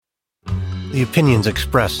The opinions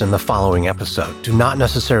expressed in the following episode do not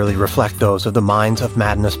necessarily reflect those of the Minds of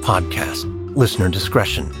Madness podcast. Listener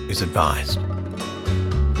discretion is advised.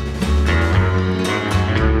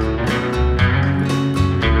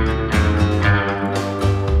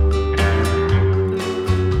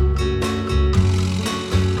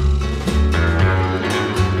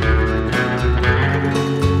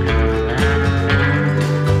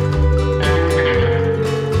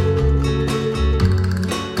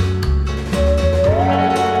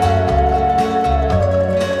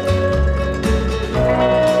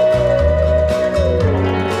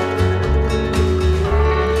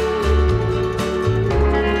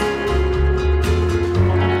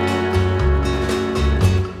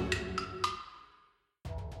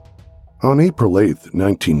 On April 8,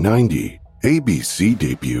 1990, ABC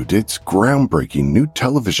debuted its groundbreaking new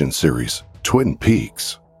television series, Twin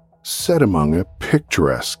Peaks. Set among a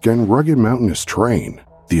picturesque and rugged mountainous terrain,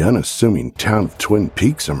 the unassuming town of Twin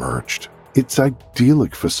Peaks emerged, its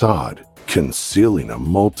idyllic facade concealing a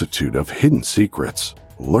multitude of hidden secrets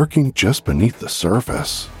lurking just beneath the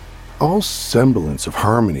surface. All semblance of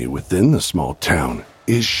harmony within the small town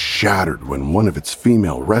is shattered when one of its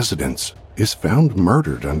female residents is found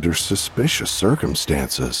murdered under suspicious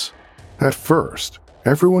circumstances. At first,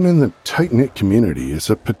 everyone in the tight-knit community is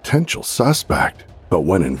a potential suspect, but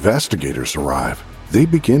when investigators arrive, they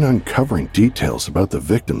begin uncovering details about the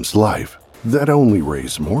victim's life that only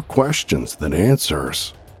raise more questions than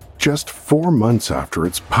answers. Just 4 months after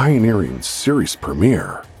its pioneering series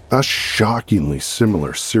premiere, a shockingly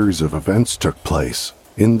similar series of events took place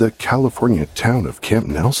in the California town of Camp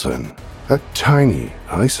Nelson, a tiny,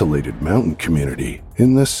 isolated mountain community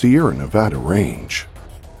in the Sierra Nevada range.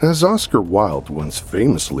 As Oscar Wilde once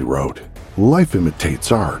famously wrote, "Life imitates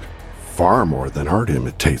art, far more than art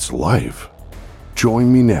imitates life."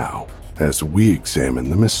 Join me now as we examine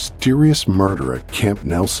the mysterious murder at Camp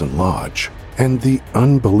Nelson Lodge and the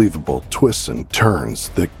unbelievable twists and turns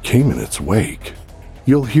that came in its wake.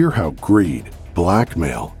 You'll hear how greed,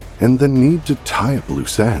 blackmail, and the need to tie up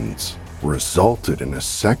loose ends resulted in a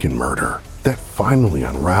second murder that finally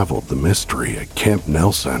unraveled the mystery at Camp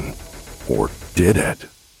Nelson. Or did it?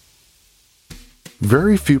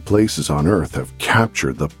 Very few places on Earth have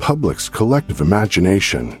captured the public's collective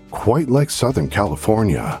imagination quite like Southern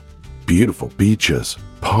California. Beautiful beaches,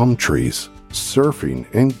 palm trees, surfing,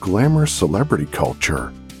 and glamorous celebrity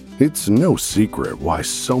culture. It's no secret why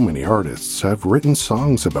so many artists have written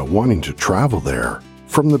songs about wanting to travel there.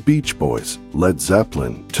 From the Beach Boys, Led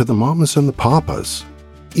Zeppelin, to the Mamas and the Papas.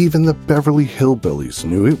 Even the Beverly Hillbillies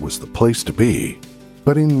knew it was the place to be.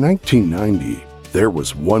 But in 1990, there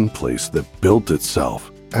was one place that built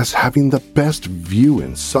itself as having the best view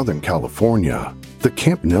in Southern California, the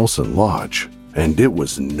Camp Nelson Lodge, and it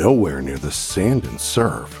was nowhere near the sand and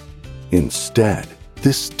surf. Instead,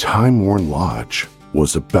 this time-worn lodge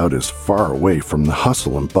was about as far away from the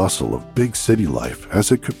hustle and bustle of big city life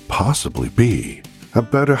as it could possibly be.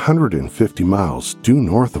 About 150 miles due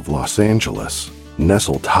north of Los Angeles,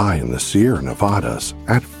 nestled high in the Sierra Nevadas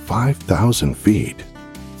at 5,000 feet.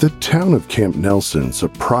 The town of Camp Nelson's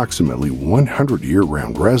approximately 100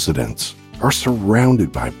 year-round residents are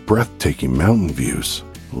surrounded by breathtaking mountain views,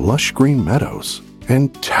 lush green meadows,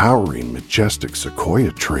 and towering majestic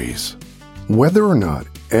sequoia trees. Whether or not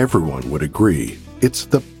everyone would agree it's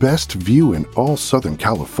the best view in all Southern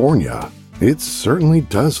California, it certainly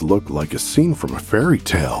does look like a scene from a fairy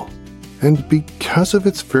tale. And because of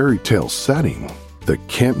its fairy tale setting, the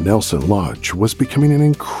Camp Nelson Lodge was becoming an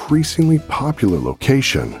increasingly popular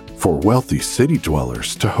location for wealthy city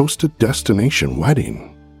dwellers to host a destination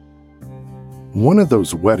wedding. One of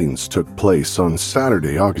those weddings took place on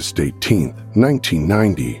Saturday, August 18,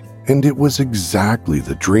 1990, and it was exactly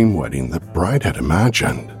the dream wedding the bride had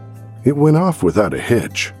imagined. It went off without a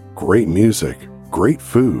hitch. Great music, great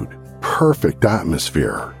food, perfect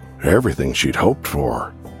atmosphere, everything she'd hoped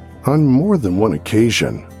for. On more than one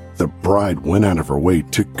occasion, the bride went out of her way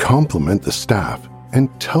to compliment the staff and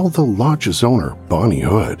tell the lodge's owner, Bonnie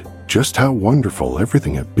Hood, just how wonderful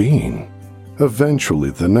everything had been. Eventually,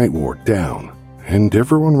 the night wore down, and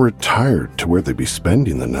everyone retired to where they'd be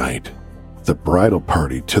spending the night. The bridal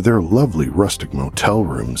party to their lovely rustic motel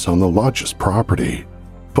rooms on the lodge's property.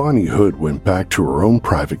 Bonnie Hood went back to her own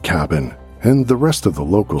private cabin, and the rest of the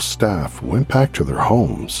local staff went back to their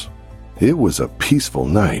homes. It was a peaceful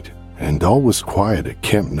night, and all was quiet at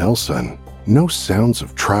Camp Nelson. No sounds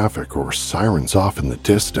of traffic or sirens off in the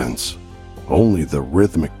distance. Only the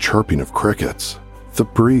rhythmic chirping of crickets, the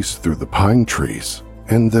breeze through the pine trees,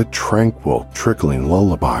 and the tranquil, trickling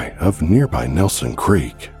lullaby of nearby Nelson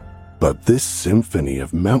Creek. But this symphony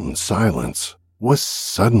of mountain silence was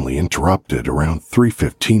suddenly interrupted around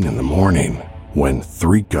 3:15 in the morning when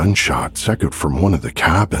 3 gunshots echoed from one of the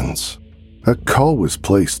cabins. A call was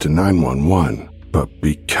placed to 911, but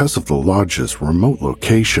because of the lodge's remote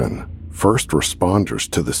location, first responders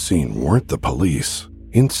to the scene weren't the police.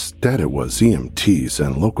 Instead, it was EMTs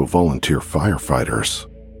and local volunteer firefighters.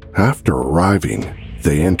 After arriving,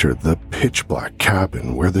 they entered the pitch-black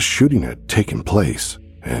cabin where the shooting had taken place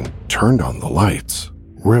and turned on the lights,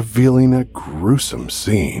 revealing a gruesome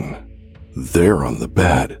scene. There on the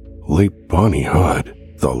bed lay Bonnie Hood,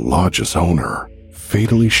 the lodge's owner,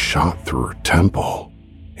 fatally shot through her temple.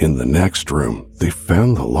 In the next room, they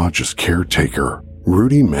found the lodge's caretaker,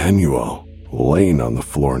 Rudy Manuel, laying on the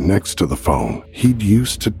floor next to the phone he'd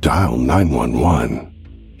used to dial 911.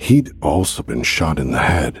 He'd also been shot in the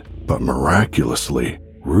head, but miraculously,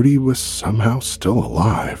 Rudy was somehow still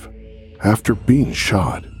alive. After being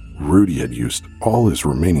shot, Rudy had used all his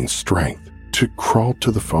remaining strength to crawl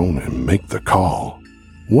to the phone and make the call.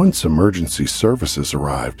 Once emergency services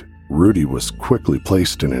arrived, Rudy was quickly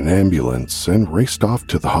placed in an ambulance and raced off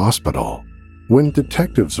to the hospital. When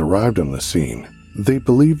detectives arrived on the scene, they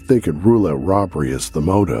believed they could rule out robbery as the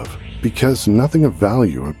motive because nothing of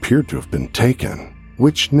value appeared to have been taken,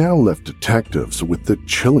 which now left detectives with the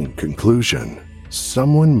chilling conclusion: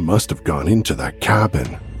 someone must have gone into that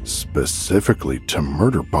cabin specifically to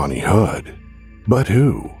murder Bonnie Hood. But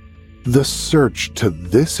who? The search to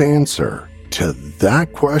this answer, to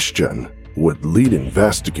that question, would lead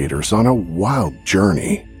investigators on a wild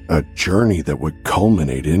journey, a journey that would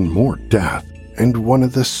culminate in more death and one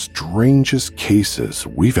of the strangest cases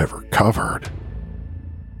we've ever covered.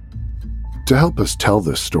 To help us tell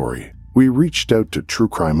this story, we reached out to true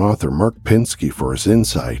crime author Mark Pinsky for his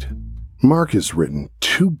insight. Mark has written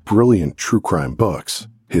 2 brilliant true crime books.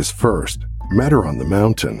 His first, Met Her on the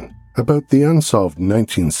Mountain, about the unsolved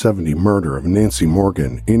 1970 murder of Nancy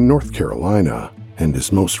Morgan in North Carolina, and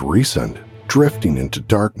his most recent, Drifting into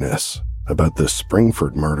Darkness, about the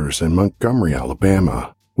Springford murders in Montgomery,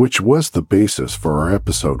 Alabama, which was the basis for our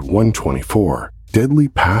episode 124, Deadly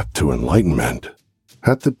Path to Enlightenment.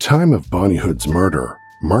 At the time of Bonnie Hood's murder,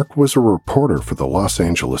 Mark was a reporter for the Los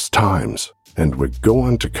Angeles Times and would go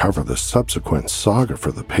on to cover the subsequent saga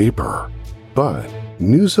for the paper. But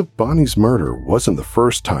news of Bonnie's murder wasn't the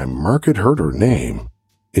first time Mark had heard her name.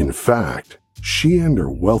 In fact, she and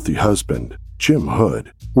her wealthy husband, Jim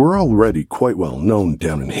Hood, were already quite well known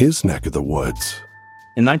down in his neck of the woods.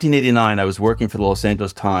 In 1989, I was working for the Los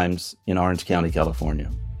Angeles Times in Orange County,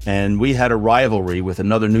 California. And we had a rivalry with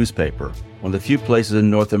another newspaper, one of the few places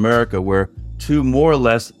in North America where 2 more or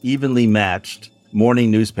less evenly matched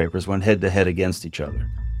morning newspapers went head-to-head against each other.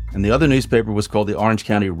 And the other newspaper was called the Orange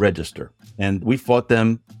County Register. And we fought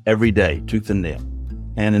them every day, tooth and nail.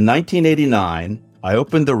 And in 1989, I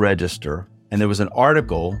opened the Register, and there was an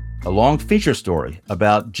article, a long feature story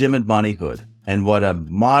about Jim and Bonnie Hood, and what a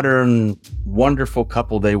modern, wonderful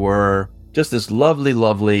couple they were. Just this lovely,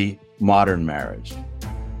 lovely modern marriage.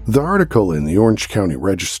 The article in the Orange County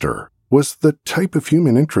Register was the type of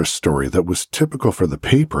human interest story that was typical for the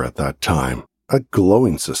paper at that time, a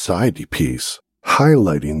glowing society piece,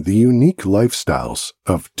 highlighting the unique lifestyles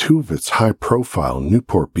of 2 of its high-profile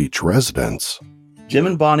Newport Beach residents. Jim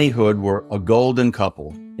and Bonnie Hood were a golden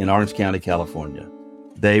couple in Orange County, California.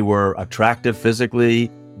 They were attractive physically.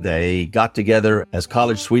 They got together as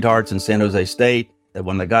college sweethearts in San Jose State.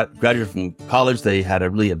 When they graduated from college, they had a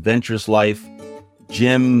really adventurous life.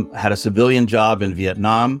 Jim had a civilian job in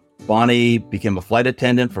Vietnam. Bonnie became a flight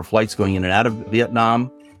attendant for flights going in and out of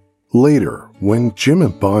Vietnam. Later, when Jim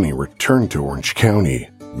and Bonnie returned to Orange County,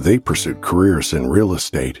 they pursued careers in real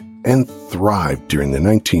estate and thrived during the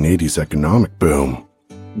 1980s economic boom.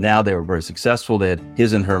 Now they were very successful. They had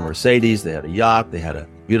his and her Mercedes. They had a yacht. They had a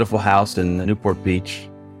beautiful house in Newport Beach.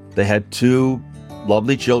 They had 2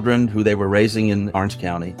 lovely children who they were raising in Orange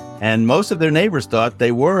County. And most of their neighbors thought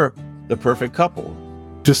they were the perfect couple.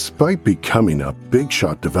 Despite becoming a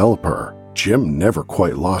big-shot developer, Jim never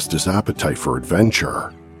quite lost his appetite for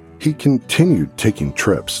adventure. He continued taking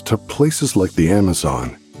trips to places like the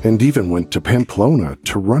Amazon and even went to Pamplona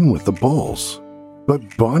to run with the bulls.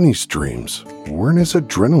 But Bonnie's dreams weren't as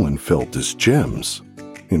adrenaline-filled as Jim's.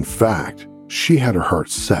 In fact, she had her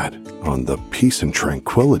heart set on the peace and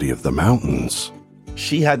tranquility of the mountains.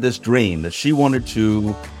 She had this dream that she wanted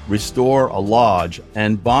to restore a lodge,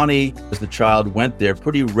 and Bonnie, as the child, went there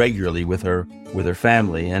pretty regularly with her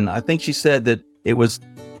family. And I think she said that it was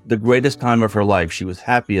the greatest time of her life. She was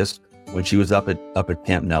happiest when she was up at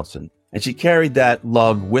Camp Nelson. And she carried that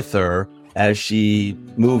love with her as she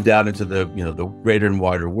moved out into the greater and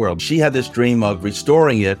wider world. She had this dream of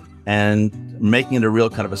restoring it and making it a real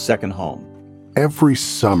kind of a second home. Every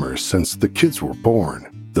summer since the kids were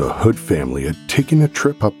born, the Hood family had taken a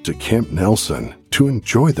trip up to Camp Nelson to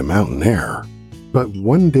enjoy the mountain air. But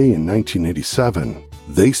one day in 1987,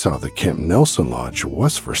 they saw the Camp Nelson Lodge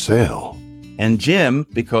was for sale. And Jim,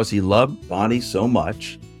 because he loved Bonnie so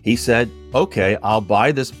much, he said, okay, I'll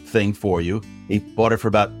buy this thing for you. He bought it for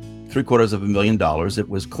about $750,000. It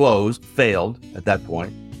was closed, failed at that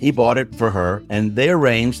point. He bought it for her, and they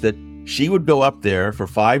arranged that she would go up there for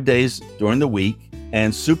 5 days during the week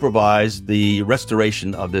and supervise the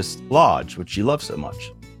restoration of this lodge, which she loved so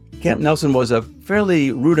much. Camp Nelson was a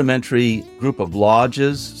fairly rudimentary group of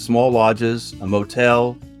lodges, small lodges, a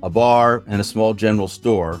motel, a bar, and a small general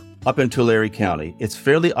store up in Tulare County. It's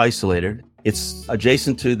fairly isolated. It's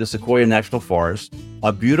adjacent to the Sequoia National Forest,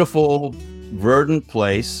 a beautiful, verdant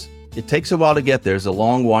place. It takes a while to get there. It's a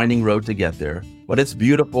long, winding road to get there, but it's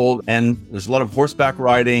beautiful, and there's a lot of horseback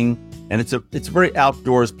riding, and it's a very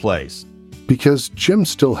outdoors place. Because Jim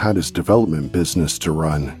still had his development business to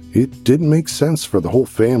run, it didn't make sense for the whole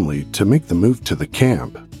family to make the move to the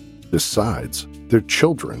camp. Besides, their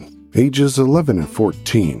children, ages 11 and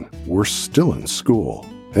 14, were still in school,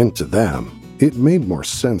 and to them, it made more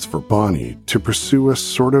sense for Bonnie to pursue a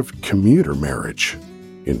sort of commuter marriage.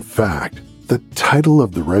 In fact, the title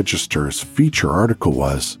of the Register's feature article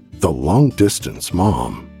was The Long Distance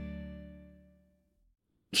Mom.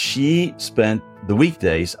 She spent the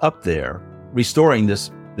weekdays up there restoring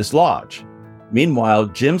this lodge. Meanwhile,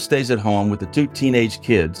 Jim stays at home with the two teenage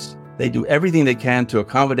kids. They do everything they can to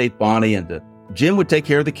accommodate Bonnie, and Jim would take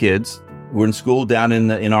care of the kids who were in school down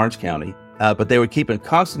in Orange County, but they would keep in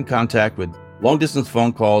constant contact with long-distance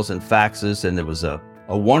phone calls and faxes, and there was a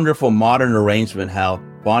wonderful modern arrangement how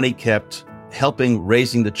Bonnie kept helping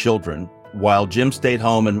raising the children while Jim stayed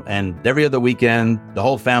home, and every other weekend, the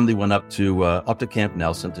whole family went up to Camp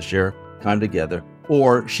Nelson to share time together,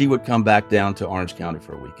 or she would come back down to Orange County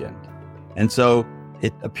for a weekend. And so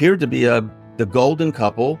it appeared to be the golden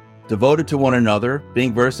couple, devoted to one another,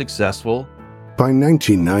 being very successful. By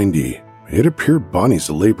 1990, it appeared Bonnie's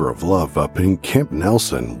labor of love up in Camp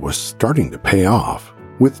Nelson was starting to pay off,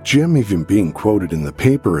 with Jim even being quoted in the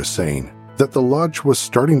paper as saying that the lodge was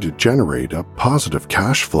starting to generate a positive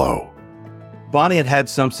cash flow. Bonnie had had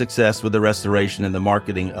some success with the restoration and the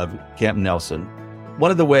marketing of Camp Nelson. One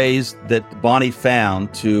of the ways that Bonnie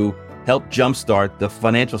found to help jumpstart the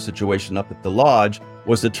financial situation up at the lodge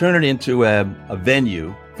was to turn it into a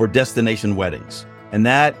venue for destination weddings. And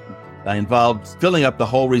that involved filling up the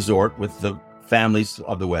whole resort with the families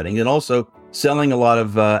of the wedding, and also selling a lot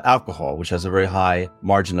of alcohol, which has a very high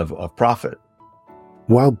margin of profit.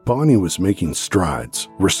 While Bonnie was making strides,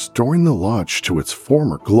 restoring the lodge to its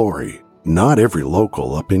former glory, not every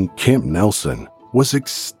local up in Camp Nelson was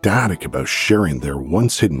ecstatic about sharing their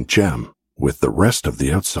once hidden gem with the rest of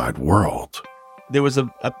the outside world. There was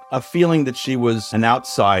a feeling that she was an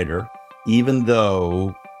outsider, even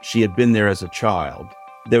though she had been there as a child.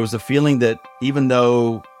 There was a feeling that even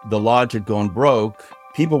though the lodge had gone broke,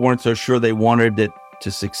 people weren't so sure they wanted it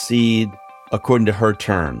to succeed according to her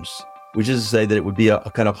terms, which is to say that it would be a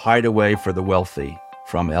kind of hideaway for the wealthy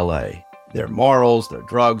from LA. Their morals, their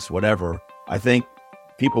drugs, whatever. I think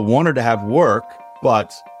people wanted to have work,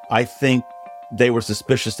 but I think they were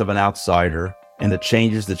suspicious of an outsider and the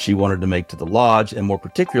changes that she wanted to make to the lodge, and more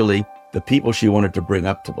particularly, the people she wanted to bring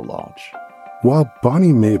up to the lodge. While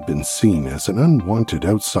Bonnie may have been seen as an unwanted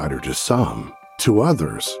outsider to some, to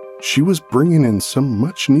others, she was bringing in some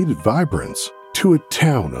much-needed vibrance to a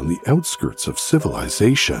town on the outskirts of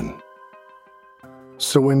civilization.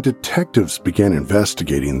 So when detectives began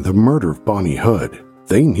investigating the murder of Bonnie Hood,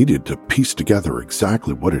 they needed to piece together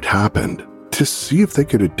exactly what had happened to see if they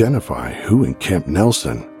could identify who in Camp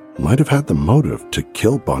Nelson might have had the motive to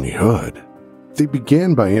kill Bonnie Hood. They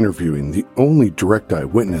began by interviewing the only direct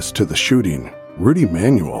eyewitness to the shooting, Rudy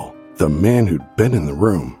Manuel, the man who'd been in the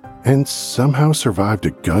room and somehow survived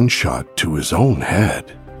a gunshot to his own head,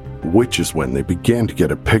 which is when they began to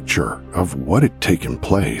get a picture of what had taken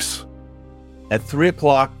place. At 3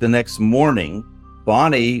 o'clock the next morning,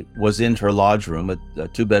 Bonnie was in her lodge room, a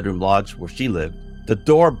two-bedroom lodge where she lived. The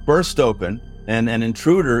door burst open, and an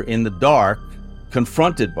intruder in the dark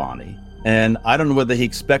confronted Bonnie. And I don't know whether he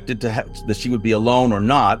expected that she would be alone or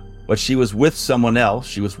not, but she was with someone else.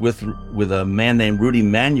 She was with a man named Rudy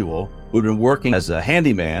Manuel, who'd been working as a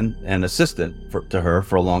handyman and assistant to her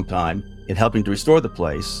for a long time in helping to restore the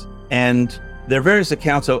place. And there are various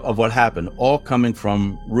accounts of what happened, all coming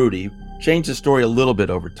from Rudy. Changed the story a little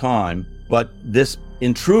bit over time, but this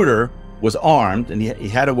intruder was armed, and he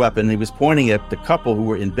had a weapon. He was pointing at the couple who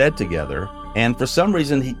were in bed together. And for some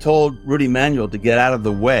reason, he told Rudy Manuel to get out of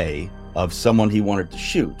the way of someone he wanted to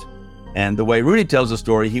shoot. And the way Rudy tells the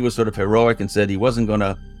story, he was sort of heroic and said he wasn't going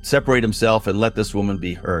to separate himself and let this woman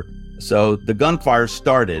be hurt. So the gunfire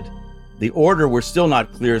started. The order were still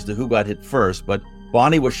not clear as to who got hit first, but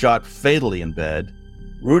Bonnie was shot fatally in bed.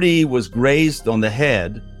 Rudy was grazed on the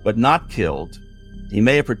head, but not killed. He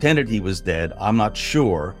may have pretended he was dead, I'm not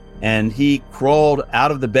sure. And he crawled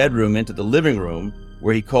out of the bedroom into the living room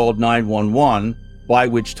where he called 911, by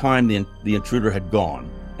which time the intruder had gone.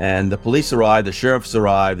 And the police arrived, the sheriffs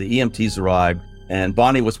arrived, the EMTs arrived, and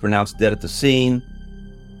Bonnie was pronounced dead at the scene.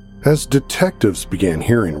 As detectives began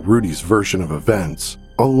hearing Rudy's version of events,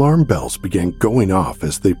 alarm bells began going off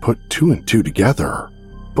as they put two and two together.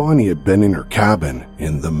 Bonnie had been in her cabin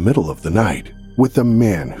in the middle of the night with a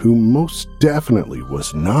man who most definitely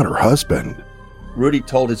was not her husband. Rudy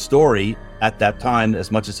told his story at that time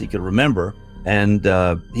as much as he could remember, and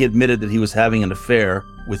he admitted that he was having an affair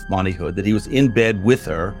with Bonnie Hood, that he was in bed with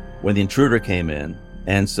her when the intruder came in.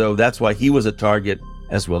 And so that's why he was a target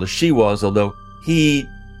as well as she was, although he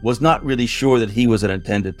was not really sure that he was an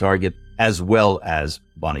intended target as well as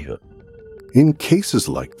Bonnie Hood. In cases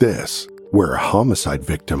like this, where a homicide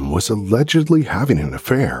victim was allegedly having an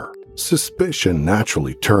affair, suspicion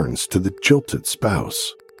naturally turns to the jilted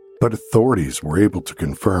spouse. But authorities were able to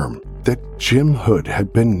confirm that Jim Hood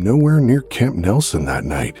had been nowhere near Camp Nelson that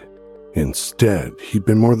night. Instead, he'd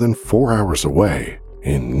been more than 4 hours away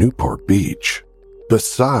in Newport Beach.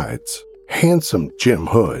 Besides, handsome Jim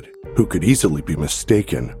Hood, who could easily be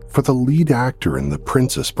mistaken for the lead actor in The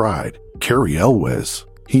Princess Bride, Cary Elwes,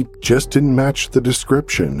 he just didn't match the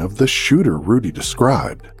description of the shooter Rudy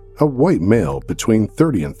described. A white male between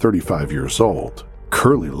 30 and 35 years old,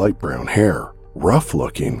 curly light brown hair, rough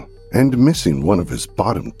looking, and missing one of his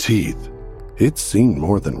bottom teeth. It seemed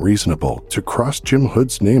more than reasonable to cross Jim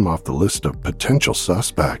Hood's name off the list of potential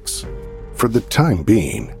suspects. For the time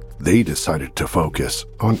being, they decided to focus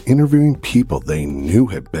on interviewing people they knew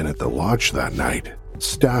had been at the lodge that night,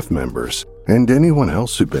 staff members, and anyone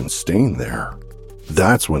else who'd been staying there.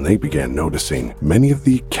 That's when they began noticing many of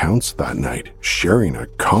the accounts that night sharing a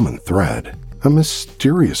common thread: a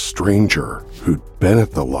mysterious stranger who'd been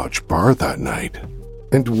at the lodge bar that night.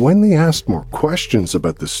 And when they asked more questions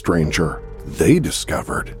about the stranger, they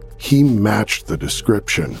discovered he matched the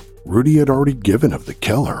description Rudy had already given of the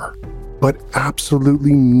killer. But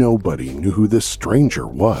absolutely nobody knew who this stranger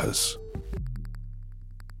was.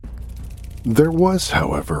 There was,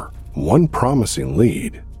 however, one promising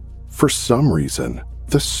lead. For some reason,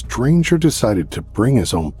 the stranger decided to bring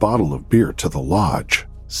his own bottle of beer to the lodge,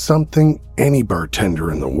 something any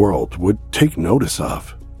bartender in the world would take notice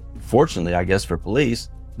of. Fortunately, I guess for police,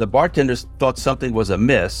 the bartenders thought something was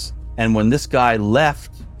amiss, and when this guy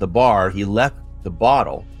left the bar, he left the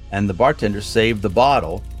bottle, and the bartender saved the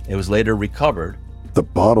bottle. It was later recovered. The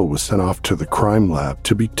bottle was sent off to the crime lab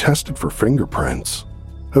to be tested for fingerprints.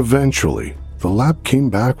 Eventually, the lab came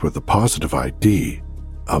back with a positive ID,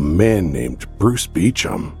 a man named Bruce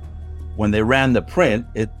Beecham. When they ran the print,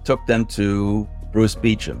 it took them to Bruce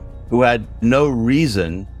Beecham, who had no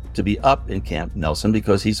reason to be up in Camp Nelson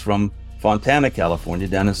because he's from Fontana, California,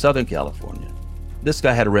 down in Southern California. This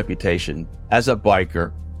guy had a reputation as a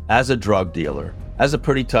biker, as a drug dealer, as a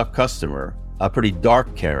pretty tough customer, a pretty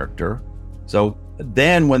dark character. So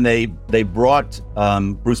then when they brought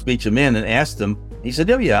Bruce Beecham in and asked him, he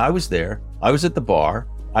said, "Oh yeah, I was there. I was at the bar.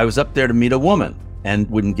 I was up there to meet a woman," and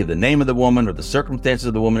wouldn't give the name of the woman or the circumstances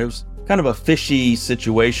of the woman. It was kind of a fishy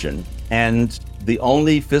situation. And the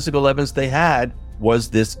only physical evidence they had was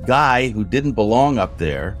this guy who didn't belong up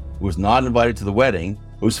there, who was not invited to the wedding,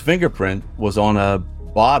 whose fingerprint was on a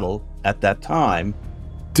bottle at that time.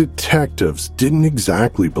 Detectives didn't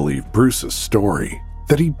exactly believe Bruce's story,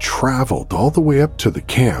 that he'd traveled all the way up to the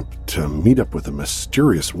camp to meet up with a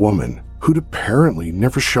mysterious woman who'd apparently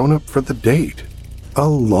never shown up for the date. A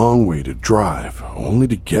long way to drive, only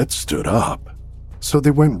to get stood up. So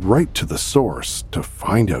they went right to the source to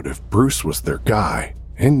find out if Bruce was their guy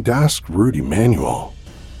and asked Rudy Manuel.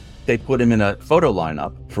 They put him in a photo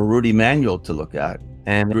lineup for Rudy Manuel to look at,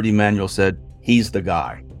 and Rudy Manuel said, "He's the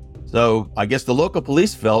guy." So I guess the local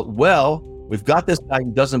police felt, well, we've got this guy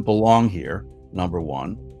who doesn't belong here, number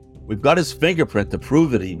one. We've got his fingerprint to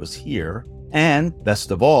prove that he was here. And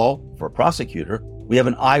best of all, for a prosecutor, we have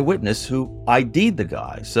an eyewitness who ID'd the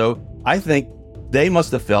guy. So I think they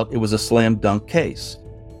must have felt it was a slam dunk case.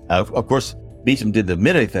 Of course, Beecham didn't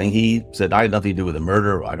admit anything. He said, "I had nothing to do with the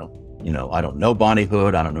murder. I don't know Bonnie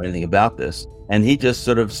Hood. I don't know anything about this." And he just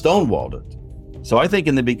sort of stonewalled it. So I think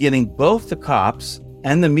in the beginning, both the cops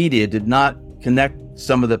and the media did not connect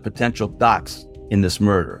some of the potential dots in this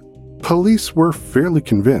murder. Police were fairly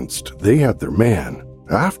convinced they had their man.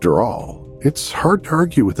 After all, it's hard to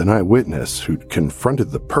argue with an eyewitness who'd confronted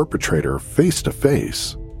the perpetrator face to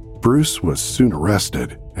face. Bruce was soon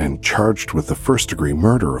arrested and charged with the first-degree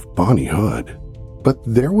murder of Bonnie Hood. But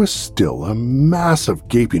there was still a massive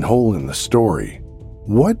gaping hole in the story.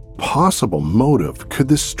 What possible motive could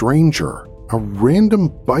this stranger, a random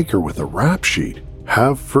biker with a rap sheet,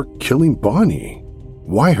 have for killing Bonnie?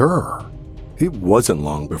 Why her? It wasn't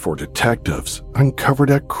long before detectives uncovered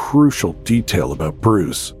a crucial detail about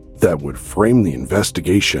Bruce that would frame the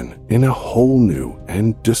investigation in a whole new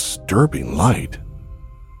and disturbing light.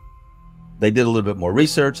 They did a little bit more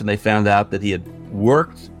research and they found out that he had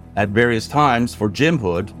worked at various times for Jim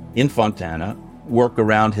Hood in Fontana, work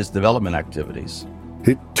around his development activities.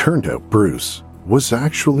 It turned out Bruce was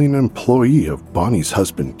actually an employee of Bonnie's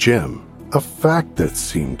husband Jim, a fact that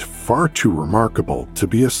seemed far too remarkable to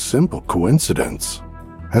be a simple coincidence.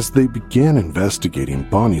 As they began investigating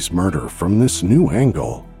Bonnie's murder from this new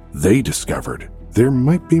angle, they discovered there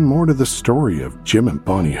might be more to the story of Jim and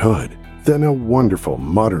Bonnie Hood than a wonderful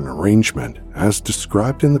modern arrangement as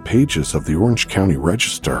described in the pages of the Orange County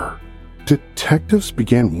Register. Detectives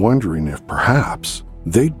began wondering if perhaps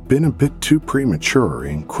they'd been a bit too premature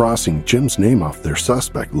in crossing Jim's name off their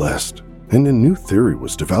suspect list, and a new theory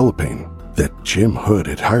was developing that Jim Hood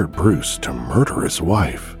had hired Bruce to murder his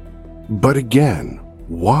wife. But again,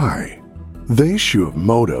 why? The issue of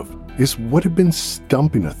motive is what had been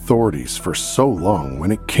stumping authorities for so long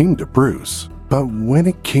when it came to Bruce. But when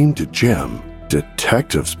it came to Jim,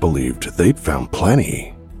 detectives believed they'd found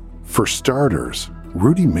plenty. For starters,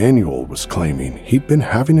 Rudy Manuel was claiming he'd been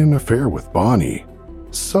having an affair with Bonnie,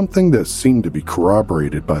 something that seemed to be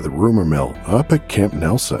corroborated by the rumor mill up at Camp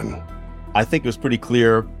Nelson. I think it was pretty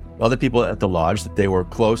clear, other people at the lodge, that they were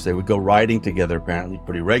close. They would go riding together apparently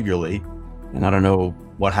pretty regularly. And I don't know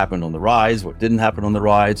what happened on the rides, what didn't happen on the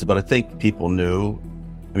rides, but I think people knew.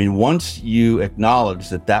 I mean, once you acknowledge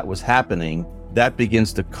that that was happening, that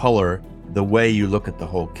begins to color the way you look at the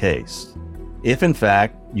whole case. If in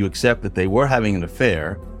fact you accept that they were having an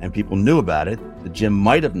affair and people knew about it, that Jim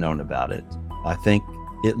might have known about it, I think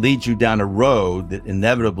it leads you down a road that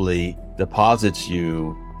inevitably deposits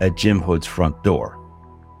you at Jim Hood's front door.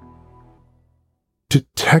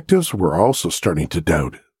 Detectives were also starting to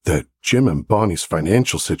doubt that Jim and Bonnie's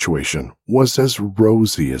financial situation was as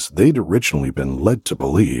rosy as they'd originally been led to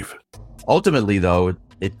believe. Ultimately, though,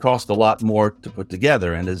 it cost a lot more to put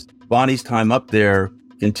together, and as Bonnie's time up there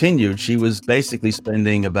continued, she was basically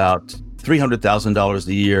spending about $300,000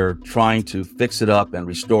 a year trying to fix it up and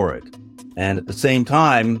restore it. And at the same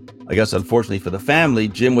time, I guess unfortunately for the family,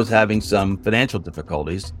 Jim was having some financial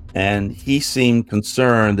difficulties, and he seemed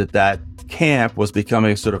concerned that that camp was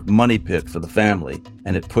becoming a sort of money pit for the family,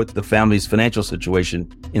 and it put the family's financial situation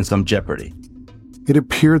in some jeopardy. It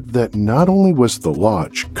appeared that not only was the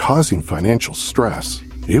lodge causing financial stress,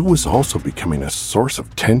 it was also becoming a source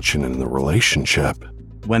of tension in the relationship.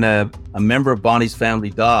 When a member of Bonnie's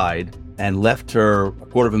family died and left her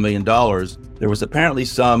 $250,000, there was apparently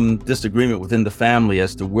some disagreement within the family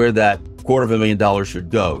as to where that $250,000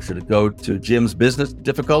 should go. Should it go to Jim's business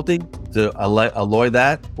difficulty to alloy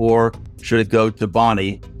that, or should it go to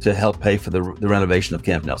Bonnie to help pay for the renovation of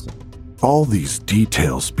Camp Nelson? All these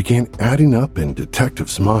details began adding up in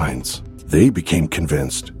detectives' minds. They became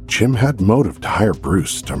convinced Jim had motive to hire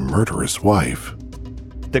Bruce to murder his wife.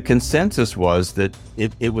 The consensus was that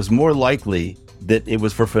it was more likely that it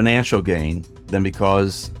was for financial gain than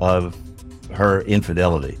because of her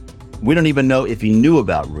infidelity. We don't even know if he knew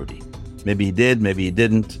about Rudy. Maybe he did, maybe he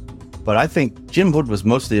didn't. But I think Jim Hood was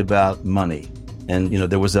mostly about money. And,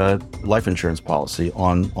 there was a life insurance policy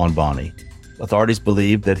on Bonnie. Authorities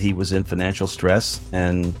believed that he was in financial stress,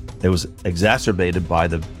 and it was exacerbated by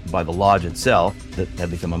the lodge itself that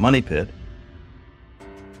had become a money pit.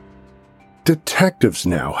 Detectives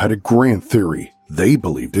now had a grand theory they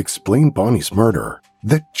believed explained Bonnie's murder,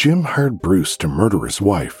 that Jim hired Bruce to murder his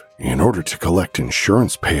wife in order to collect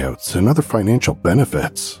insurance payouts and other financial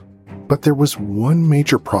benefits. But there was one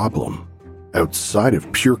major problem. Outside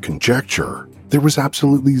of pure conjecture, there was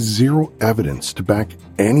absolutely zero evidence to back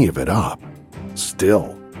any of it up.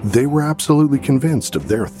 Still, they were absolutely convinced of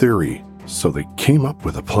their theory, so they came up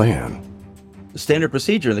with a plan. The standard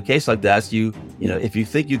procedure in a case like that is if you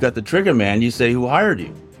think you got the trigger man, you say, who hired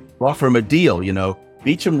you? Offer him a deal.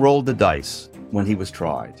 Beecham rolled the dice when he was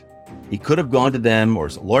tried. He could have gone to them, or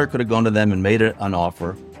his lawyer could have gone to them and made an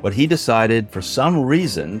offer, but he decided for some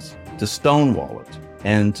reasons to stonewall it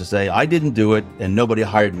and to say, I didn't do it and nobody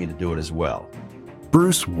hired me to do it as well.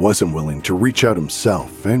 Bruce wasn't willing to reach out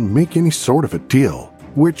himself and make any sort of a deal,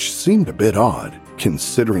 which seemed a bit odd,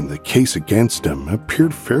 considering the case against him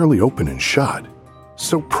appeared fairly open and shut.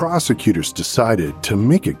 So prosecutors decided to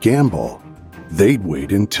make a gamble. They'd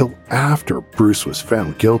wait until after Bruce was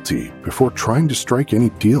found guilty before trying to strike any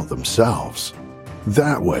deal themselves.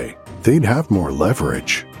 That way, they'd have more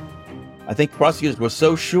leverage. I think prosecutors were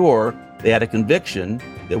so sure they had a conviction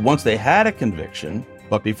that once they had a conviction,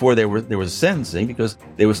 but before there was sentencing, because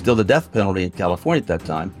there was still the death penalty in California at that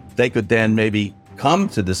time, they could then maybe come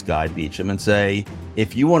to this guy Beecham and say,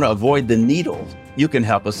 if you want to avoid the needle, you can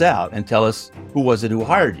help us out and tell us who was it who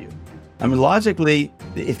hired you. I mean, logically,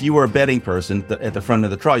 if you were a betting person at the front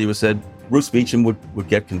of the trial, you would have said Bruce Beecham would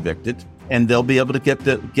get convicted and they'll be able to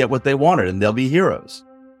get what they wanted and they'll be heroes.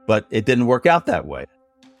 But it didn't work out that way.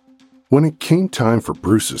 When it came time for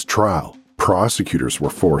Bruce's trial, prosecutors were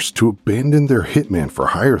forced to abandon their hitman for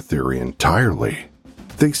hire theory entirely.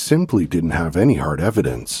 They simply didn't have any hard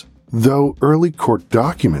evidence, though early court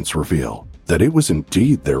documents reveal that it was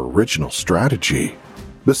indeed their original strategy.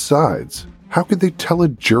 Besides, how could they tell a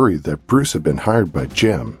jury that Bruce had been hired by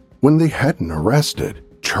Jim when they hadn't arrested,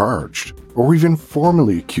 charged, or even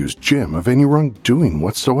formally accused Jim of any wrongdoing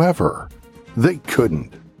whatsoever? They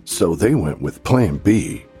couldn't, so they went with Plan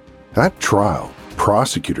B. At trial,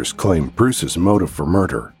 prosecutors claimed Bruce's motive for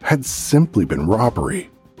murder had simply been robbery,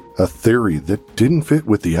 a theory that didn't fit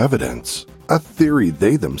with the evidence, a theory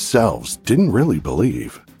they themselves didn't really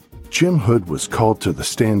believe. Jim Hood was called to the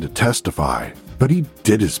stand to testify, but he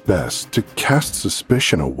did his best to cast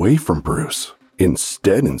suspicion away from Bruce,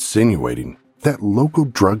 instead insinuating that local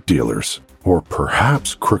drug dealers, or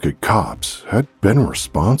perhaps crooked cops, had been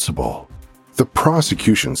responsible. The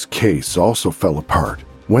prosecution's case also fell apart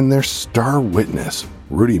when their star witness,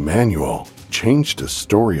 Rudy Manuel, changed his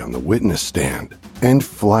story on the witness stand and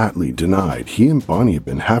flatly denied he and Bonnie had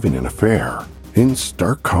been having an affair, in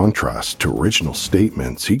stark contrast to original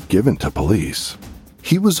statements he'd given to police.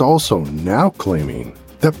 He was also now claiming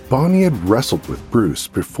that Bonnie had wrestled with Bruce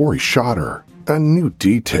before he shot her, a new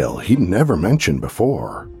detail he'd never mentioned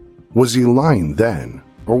before. Was he lying then,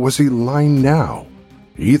 or was he lying now?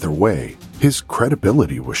 Either way, his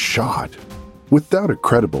credibility was shot. Without a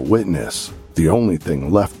credible witness, the only thing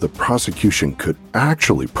left the prosecution could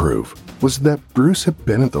actually prove was that Bruce had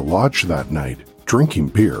been at the lodge that night drinking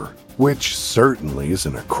beer, which certainly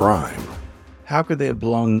isn't a crime. How could they have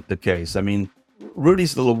blown the case? I mean,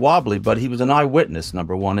 Rudy's a little wobbly, but he was an eyewitness,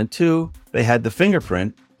 number one. And two, they had the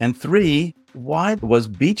fingerprint. And three, why was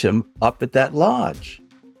Beecham up at that lodge?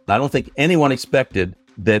 I don't think anyone expected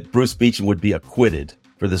that Bruce Beecham would be acquitted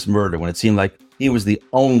for this murder when it seemed like he was the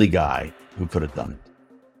only guy who could have done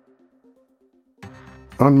it.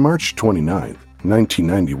 On March 29,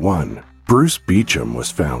 1991, Bruce Beecham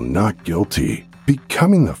was found not guilty,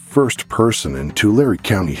 becoming the first person in Tulare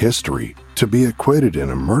County history to be acquitted in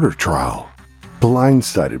a murder trial.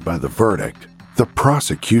 Blindsided by the verdict, the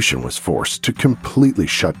prosecution was forced to completely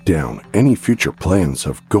shut down any future plans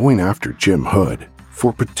of going after Jim Hood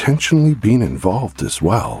for potentially being involved as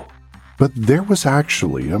well. But there was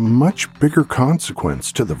actually a much bigger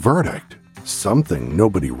consequence to the verdict, something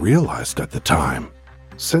nobody realized at the time.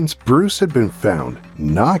 Since Bruce had been found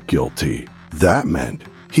not guilty, that meant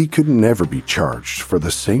he could never be charged for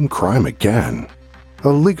the same crime again. A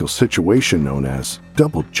legal situation known as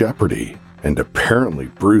double jeopardy, and apparently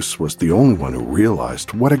Bruce was the only one who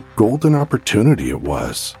realized what a golden opportunity it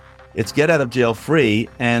was. It's get out of jail free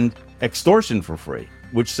and extortion for free,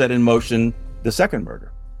 which set in motion the second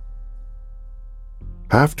murder.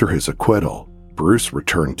 After his acquittal, Bruce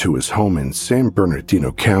returned to his home in San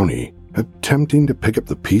Bernardino County, attempting to pick up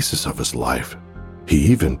the pieces of his life. He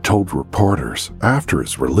even told reporters after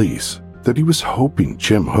his release that he was hoping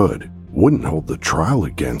Jim Hood wouldn't hold the trial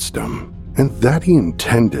against him, and that he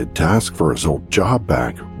intended to ask for his old job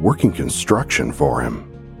back working construction for him.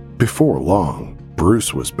 Before long,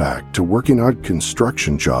 Bruce was back to working odd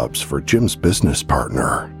construction jobs for Jim's business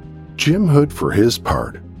partner. Jim Hood, for his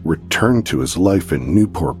part, returned to his life in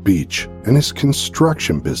Newport Beach and his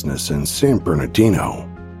construction business in San Bernardino.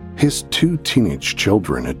 His two teenage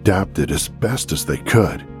children adapted as best as they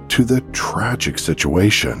could to the tragic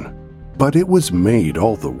situation, but it was made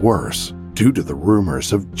all the worse due to the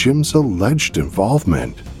rumors of Jim's alleged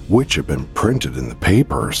involvement, which had been printed in the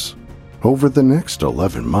papers. Over the next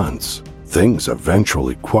 11 months, things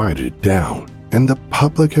eventually quieted down, and the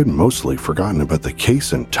public had mostly forgotten about the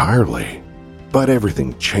case entirely. But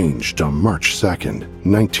everything changed on March 2nd,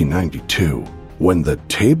 1992, when the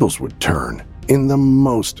tables would turn in the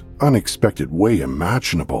most unexpected way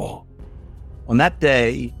imaginable. On that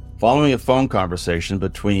day, following a phone conversation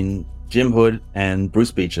between Jim Hood and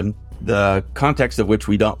Bruce Beecham, the context of which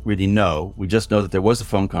we don't really know, we just know that there was a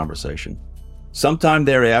phone conversation. Sometime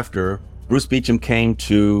thereafter, Bruce Beecham came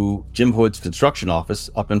to Jim Hood's construction office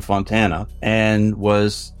up in Fontana and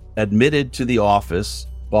was admitted to the office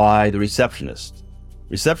by the receptionist.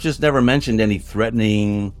 Receptionist never mentioned any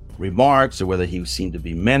threatening remarks or whether he seemed to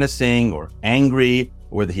be menacing or angry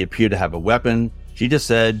or whether he appeared to have a weapon. She just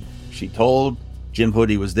said she told Jim Hood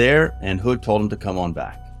he was there and Hood told him to come on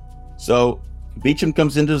back. So Beecham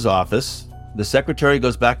comes into his office, the secretary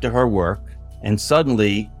goes back to her work, and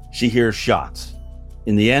suddenly she hears shots.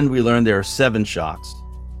 In the end, we learned there are 7 shots.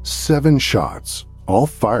 7 shots, all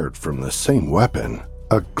fired from the same weapon,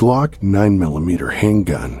 a Glock 9mm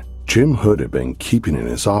handgun Jim Hood had been keeping in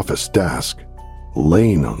his office desk.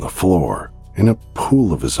 Laying on the floor, in a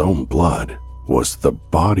pool of his own blood, was the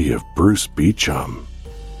body of Bruce Beecham.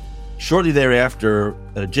 Shortly thereafter,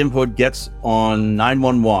 Jim Hood gets on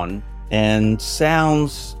 911 and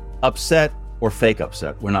sounds upset or fake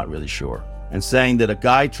upset, we're not really sure, and saying that a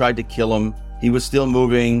guy tried to kill him. He was still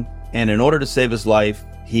moving, and in order to save his life,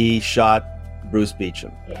 he shot Bruce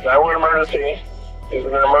Beecham. Is that an emergency? Is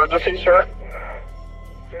it an emergency, sir?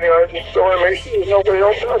 Nobody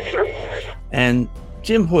else out there. And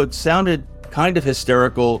Jim Hood sounded kind of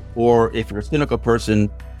hysterical, or if you're a cynical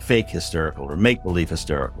person, fake hysterical or make-believe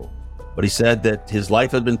hysterical. But he said that his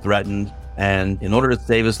life had been threatened, and in order to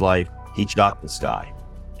save his life, he shot this guy.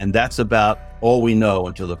 And that's about all we know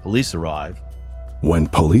until the police arrive. When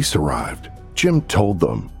police arrived, Jim told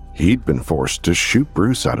them he'd been forced to shoot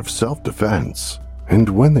Bruce out of self-defense. And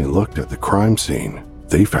when they looked at the crime scene,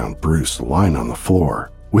 they found Bruce lying on the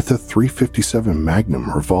floor with a .357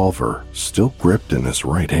 Magnum revolver still gripped in his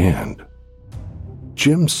right hand.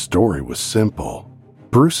 Jim's story was simple.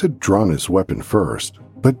 Bruce had drawn his weapon first,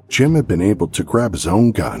 but Jim had been able to grab his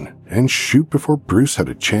own gun and shoot before Bruce had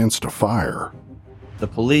a chance to fire. The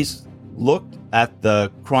police looked at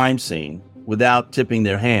the crime scene without tipping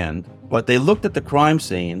their hand, but they looked at the crime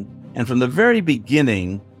scene, and from the very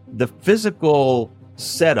beginning, the physical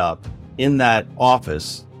setup in that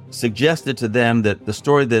office suggested to them that the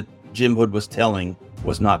story that Jim Hood was telling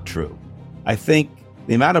was not true. I think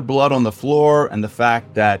the amount of blood on the floor and the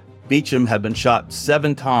fact that Beecham had been shot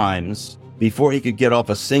 7 times before he could get off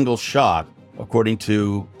a single shot, according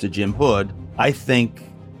to Jim Hood, I think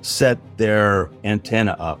set their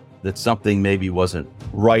antenna up that something maybe wasn't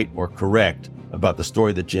right or correct about the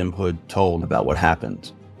story that Jim Hood told about what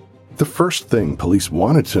happened. The first thing police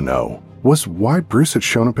wanted to know was why Bruce had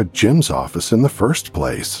shown up at Jim's office in the first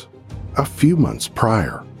place. A few months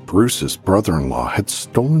prior, Bruce's brother-in-law had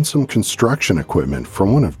stolen some construction equipment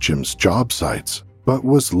from one of Jim's job sites, but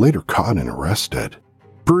was later caught and arrested.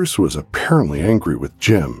 Bruce was apparently angry with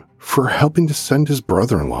Jim for helping to send his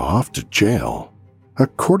brother-in-law off to jail.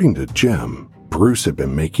 According to Jim, Bruce had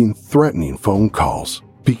been making threatening phone calls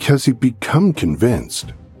because he'd become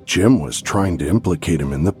convinced Jim was trying to implicate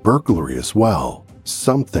him in the burglary as well,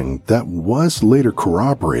 something that was later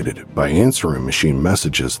corroborated by answering machine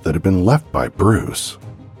messages that had been left by Bruce.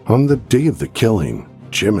 On the day of the killing,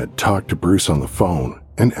 Jim had talked to Bruce on the phone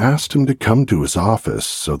and asked him to come to his office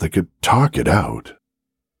so they could talk it out.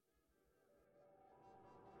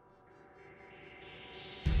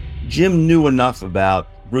 Jim knew enough about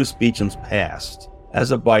Bruce Beecham's past.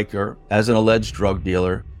 As a biker, as an alleged drug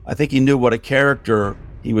dealer, I think he knew what a character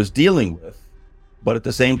he was dealing with. But at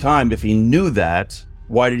the same time, if he knew that,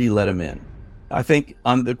 why did he let him in? I think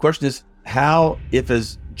the question is how, if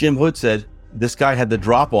as Jim Hood said, this guy had the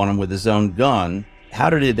drop on him with his own gun, how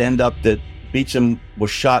did it end up that Beecham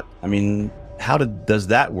was shot? I mean, how does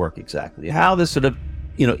that work exactly? How this sort of,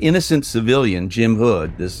 innocent civilian, Jim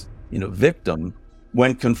Hood, this, victim,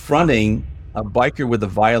 when confronting a biker with a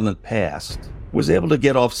violent past, was able to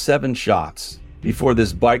get off 7 shots before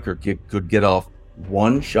this biker could get off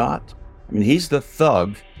 1 shot? I mean, he's the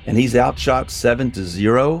thug, and he's outshot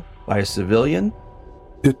 7-0 by a civilian?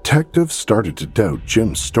 Detectives started to doubt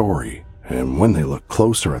Jim's story, and when they looked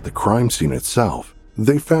closer at the crime scene itself,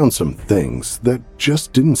 they found some things that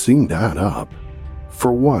just didn't seem to add up.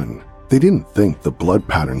 For one, they didn't think the blood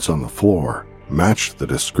patterns on the floor matched the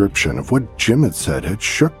description of what Jim had said had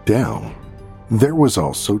shook down. There was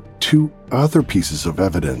also 2 other pieces of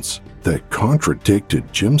evidence that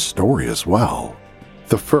contradicted Jim's story as well.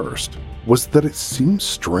 The first was that it seemed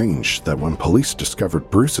strange that when police discovered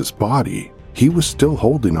Bruce's body, he was still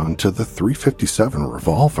holding on to the .357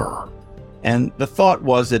 revolver. And the thought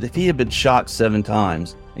was that if he had been shot 7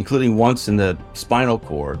 times, including once in the spinal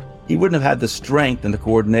cord, he wouldn't have had the strength and the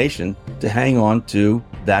coordination to hang on to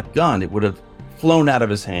that gun. It would have flown out of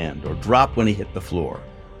his hand or dropped when he hit the floor.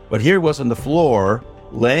 But here he was on the floor,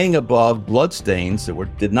 laying above bloodstains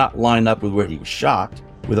that did not line up with where he was shot,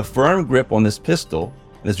 with a firm grip on this pistol,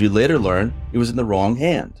 and as we later learned, it was in the wrong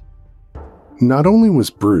hand. Not only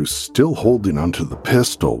was Bruce still holding onto the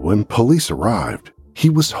pistol when police arrived,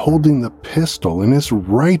 he was holding the pistol in his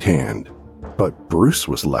right hand. But Bruce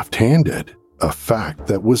was left-handed, a fact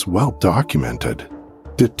that was well documented.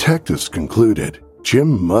 Detectives concluded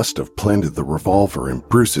Jim must have planted the revolver in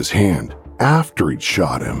Bruce's hand after he'd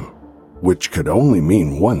shot him, which could only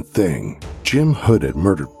mean one thing. Jim Hood had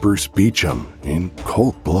murdered Bruce Beecham in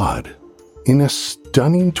cold blood. In a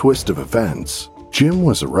stunning twist of events, Jim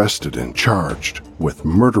was arrested and charged with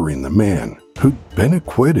murdering the man who'd been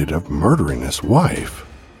acquitted of murdering his wife.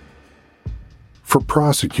 For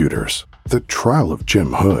prosecutors, the trial of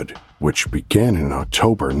Jim Hood, which began in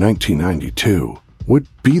October 1992, would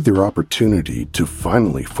be their opportunity to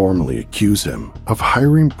finally formally accuse him of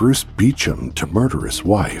hiring Bruce Beecham to murder his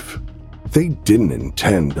wife. They didn't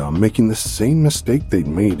intend on making the same mistake they'd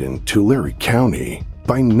made in Tulare County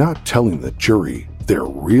by not telling the jury their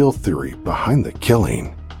real theory behind the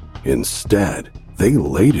killing. Instead, they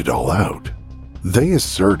laid it all out. They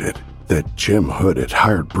asserted that Jim Hood had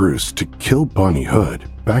hired Bruce to kill Bonnie Hood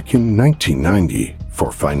back in 1990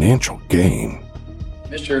 for financial gain.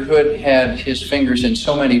 Mr. Hood had his fingers in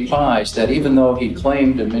so many pies that even though he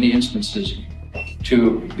claimed in many instances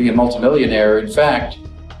to be a multimillionaire, in fact,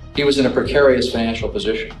 he was in a precarious financial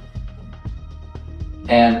position.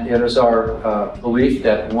 And it is our belief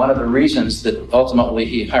that one of the reasons that ultimately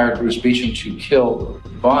he hired Bruce Beecham to kill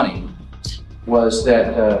Bonnie was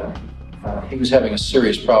that he was having a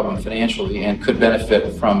serious problem financially and could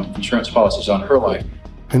benefit from insurance policies on her life.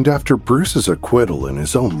 And after Bruce's acquittal in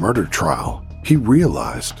his own murder trial, he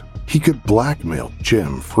realized he could blackmail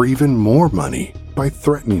Jim for even more money by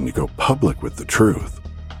threatening to go public with the truth.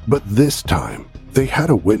 But this time, they had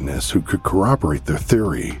a witness who could corroborate their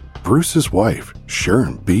theory: Bruce's wife,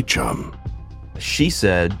 Sharon Beecham. She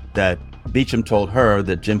said that Beecham told her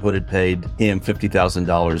that Jim Hood had paid him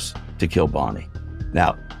 $50,000 to kill Bonnie.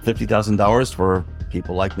 Now, $50,000 for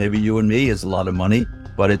people like maybe you and me is a lot of money,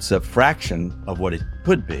 but it's a fraction of what it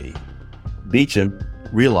could be. Beecham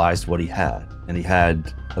realized what he had, and he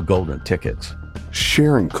had a golden ticket.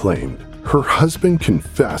 Sharon claimed her husband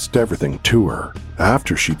confessed everything to her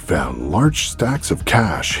after she'd found large stacks of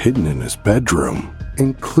cash hidden in his bedroom,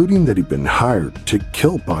 including that he'd been hired to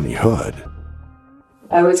kill Bonnie Hood.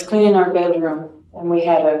 I was cleaning our bedroom, and we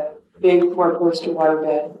had a big 4-poster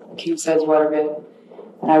waterbed, a king-size waterbed,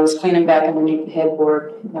 and I was cleaning back underneath the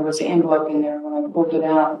headboard, and there was an envelope in there. When I pulled it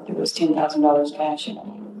out, there was $10,000 cash in it.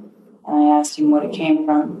 And I asked him what it came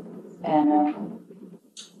from, and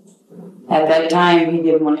at that time, he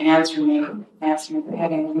didn't want to answer me. I asked him if it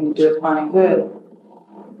had anything to do with Bonnie Hood,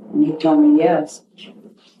 and he told me yes.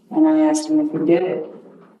 And I asked him if he did it,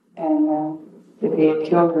 and if he had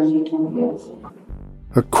killed her, and he told me yes.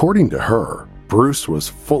 According to her, Bruce was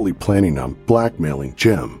fully planning on blackmailing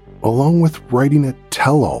Jim, along with writing a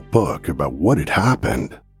tell-all book about what had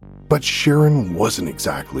happened. But Sharon wasn't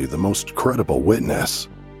exactly the most credible witness.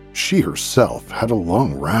 She herself had a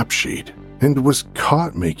long rap sheet and was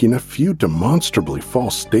caught making a few demonstrably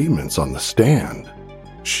false statements on the stand.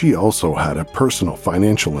 She also had a personal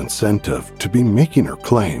financial incentive to be making her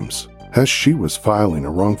claims, as she was filing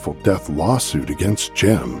a wrongful death lawsuit against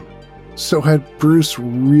Jim. So had Bruce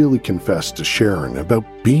really confessed to Sharon about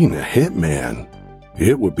being a hitman?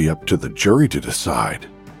 It would be up to the jury to decide.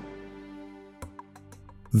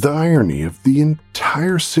 The irony of the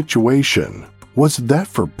entire situation was that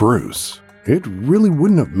for Bruce, it really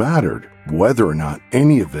wouldn't have mattered whether or not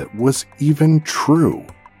any of it was even true.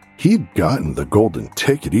 He'd gotten the golden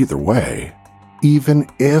ticket either way. Even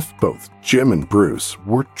if both Jim and Bruce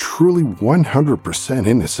were truly 100%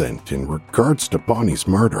 innocent in regards to Bonnie's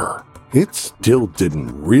murder, it still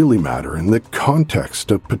didn't really matter in the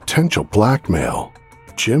context of potential blackmail.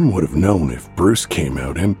 Jim would have known if Bruce came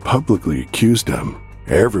out and publicly accused him.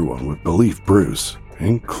 Everyone would believe Bruce,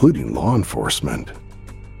 including law enforcement.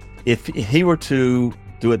 If he were to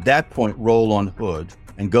at that point roll on Hood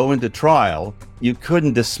and go into trial, you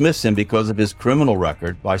couldn't dismiss him because of his criminal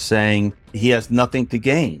record by saying he has nothing to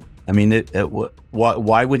gain. I mean,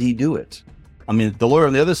 why would he do it? I mean, the lawyer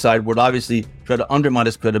on the other side would obviously try to undermine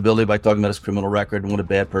his credibility by talking about his criminal record and what a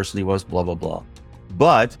bad person he was, blah, blah, blah.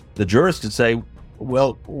 But the jurors could say,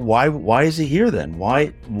 well, why is he here then?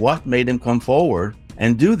 What made him come forward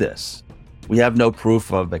and do this? We have no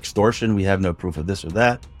proof of extortion. We have no proof of this or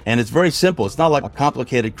that. And it's very simple. It's not like a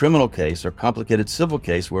complicated criminal case or complicated civil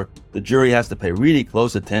case where the jury has to pay really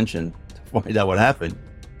close attention to find out what happened.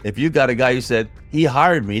 If you got a guy who said, he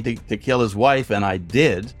hired me to kill his wife and I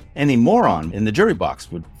did, any moron in the jury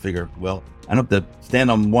box would figure, well, I don't have to stand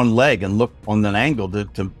on one leg and look on an angle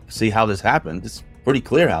to see how this happened. It's pretty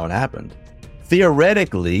clear how it happened.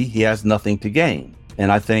 theoretically, he has nothing to gain. And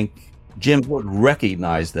I think Jim Hood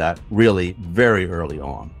recognized that really very early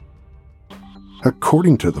on.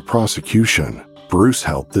 According to the prosecution, Bruce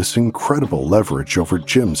held this incredible leverage over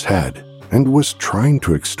Jim's head and was trying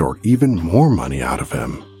to extort even more money out of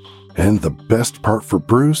him. And the best part for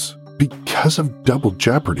Bruce, because of double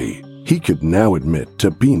jeopardy, he could now admit to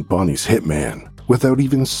being Bonnie's hitman without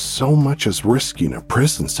even so much as risking a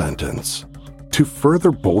prison sentence. To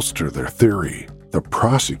further bolster their theory, the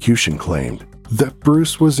prosecution claimed that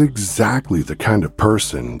Bruce was exactly the kind of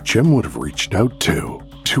person Jim would have reached out to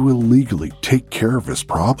illegally take care of his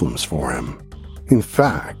problems for him. In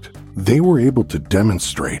fact, they were able to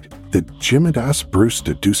demonstrate that Jim had asked Bruce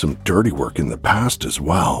to do some dirty work in the past as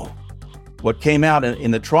well. What came out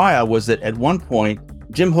in the trial was that at one point,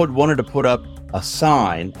 Jim Hood wanted to put up a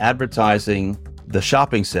sign advertising the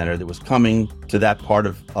shopping center that was coming to that part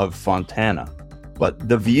of Fontana. But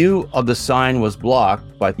the view of the sign was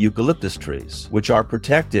blocked by eucalyptus trees, which are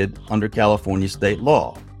protected under California state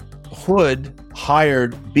law. Hood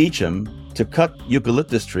hired Beecham to cut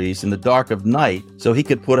eucalyptus trees in the dark of night so he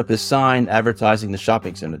could put up his sign advertising the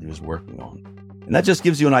shopping center that he was working on. And that just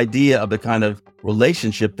gives you an idea of the kind of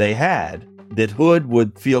relationship they had, that Hood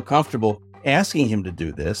would feel comfortable asking him to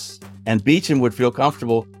do this, and Beecham would feel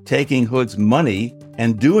comfortable taking Hood's money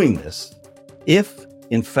and doing this. If,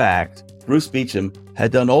 in fact, Bruce Beecham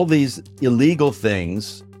had done all these illegal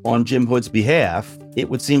things on Jim Hood's behalf, it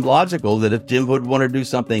would seem logical that if Jim Hood wanted to do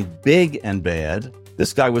something big and bad,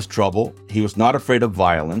 this guy was trouble. He was not afraid of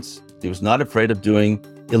violence. He was not afraid of doing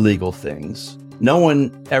illegal things. No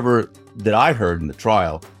one ever, that I heard in the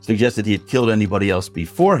trial, suggested he had killed anybody else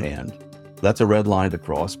beforehand. That's a red line to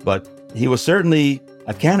cross, but he was certainly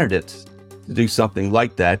a candidate to do something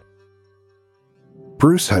like that.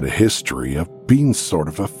 Bruce had a history of being sort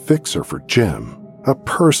of a fixer for Jim, a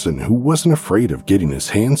person who wasn't afraid of getting his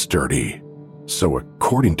hands dirty. So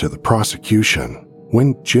according to the prosecution,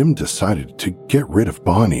 when Jim decided to get rid of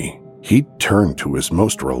Bonnie, he turned to his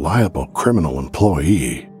most reliable criminal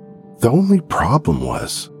employee. The only problem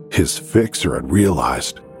was, his fixer had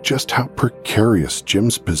realized just how precarious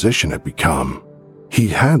Jim's position had become. He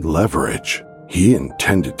had leverage he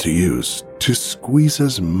intended to use to squeeze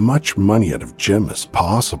as much money out of Jim as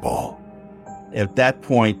possible. At that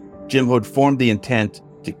point, Jim Hood formed the intent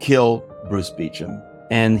to kill Bruce Beecham,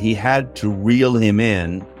 and he had to reel him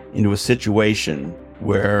into a situation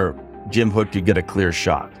where Jim Hood could get a clear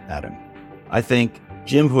shot at him. I think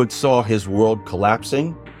Jim Hood saw his world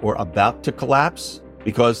collapsing or about to collapse,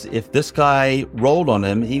 because if this guy rolled on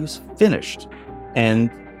him, he was finished. And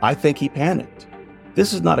I think he panicked.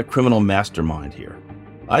 This is not a criminal mastermind here.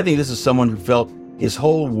 I think this is someone who felt his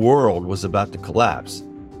whole world was about to collapse.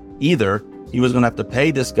 Either he was going to have to pay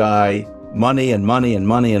this guy money and money and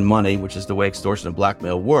money and money, which is the way extortion and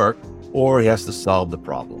blackmail work, or he has to solve the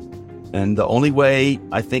problem. And the only way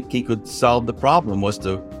I think he could solve the problem was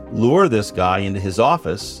to lure this guy into his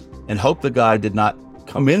office and hope the guy did not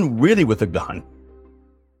come in really with a gun.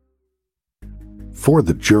 For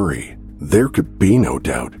the jury, there could be no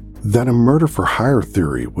doubt that a murder-for-hire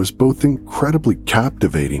theory was both incredibly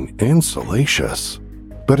captivating and salacious.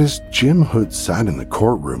 But as Jim Hood sat in the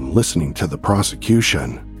courtroom listening to the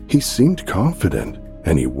prosecution, he seemed confident,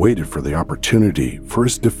 and he waited for the opportunity for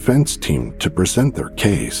his defense team to present their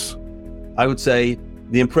case. I would say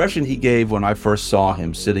the impression he gave when I first saw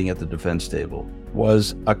him sitting at the defense table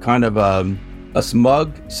was a kind of a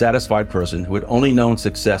smug, satisfied person who had only known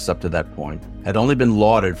success up to that point, had only been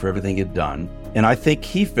lauded for everything he'd done. And I think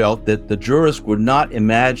he felt that the jurors would not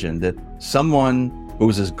imagine that someone who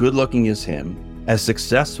was as good looking as him, as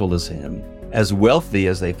successful as him, as wealthy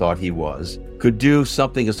as they thought he was, could do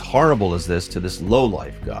something as horrible as this to this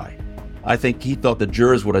lowlife guy. I think he thought the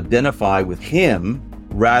jurors would identify with him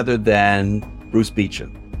rather than Bruce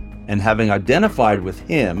Beecham. And having identified with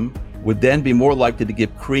him would then be more likely to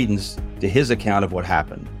give credence to his account of what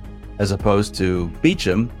happened, as opposed to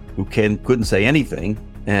Beecham, who couldn't say anything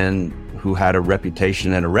and who had a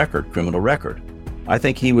reputation and a record, criminal record. I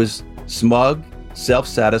think he was smug,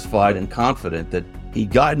 self-satisfied, and confident that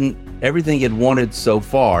he'd gotten everything he'd wanted so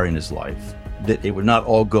far in his life, that it would not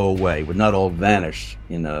all go away, would not all vanish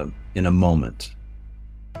in a moment.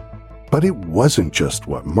 But it wasn't just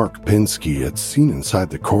what Mark Pinsky had seen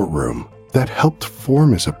inside the courtroom that helped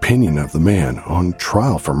form his opinion of the man on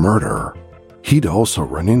trial for murder. He'd also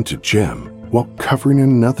run into Jim while covering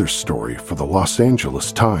another story for the Los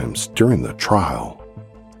Angeles Times during the trial.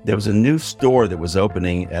 There was a new store that was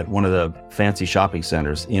opening at one of the fancy shopping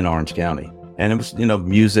centers in Orange County. And it was,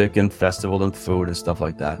 music and festival and food and stuff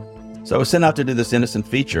like that. So I was sent out to do this innocent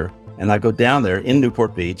feature, And I go down there in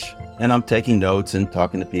Newport Beach, and I'm taking notes and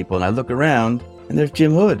talking to people, and I look around, and there's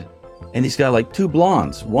Jim Hood. And he's got like two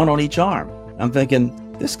blondes, one on each arm. I'm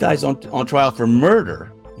thinking, this guy's on trial for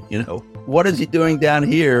murder. You know, what is he doing down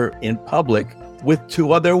here in public with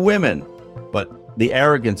two other women? But the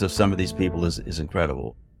arrogance of some of these people is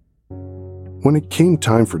incredible. When it came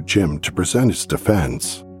time for Jim to present his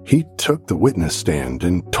defense, he took the witness stand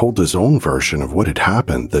and told his own version of what had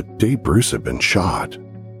happened the day Bruce had been shot.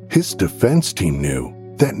 His defense team knew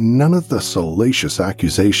that none of the salacious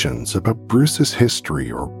accusations about Bruce's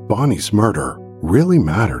history or Bonnie's murder really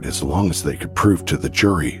mattered as long as they could prove to the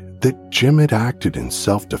jury that Jim had acted in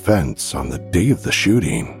self-defense on the day of the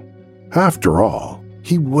shooting. After all,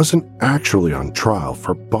 he wasn't actually on trial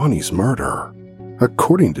for Bonnie's murder.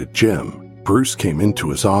 According to Jim, Bruce came into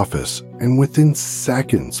his office and within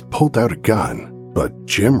seconds pulled out a gun, but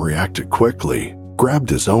Jim reacted quickly, grabbed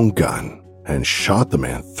his own gun, and shot the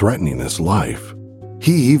man threatening his life.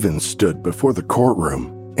 He even stood before the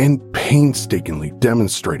courtroom and painstakingly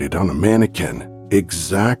demonstrated on a mannequin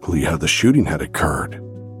exactly how the shooting had occurred.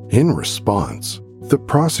 In response, the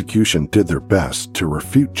prosecution did their best to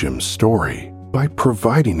refute Jim's story by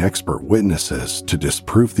providing expert witnesses to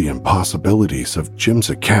disprove the impossibilities of Jim's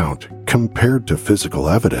account compared to physical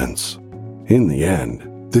evidence. In the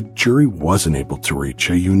end, the jury wasn't able to reach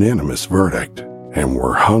a unanimous verdict and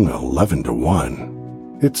were hung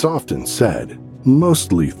 11-1. It's often said,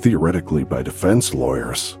 mostly theoretically by defense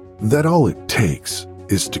lawyers, that all it takes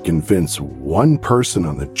is to convince one person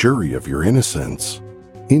on the jury of your innocence.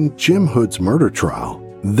 In Jim Hood's murder trial,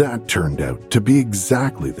 that turned out to be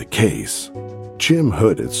exactly the case. Jim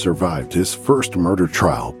Hood had survived his first murder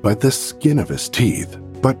trial by the skin of his teeth,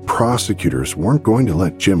 but prosecutors weren't going to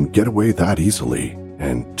let Jim get away that easily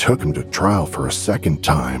and took him to trial for a second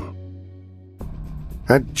time.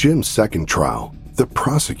 At Jim's second trial, the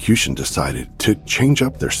prosecution decided to change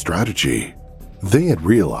up their strategy. They had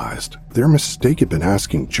realized their mistake had been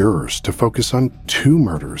asking jurors to focus on two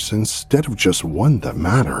murders instead of just one that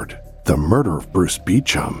mattered, the murder of Bruce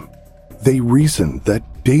Beecham. They reasoned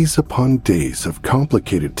that days upon days of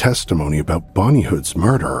complicated testimony about Bonnie Hood's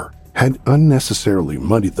murder had unnecessarily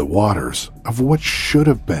muddied the waters of what should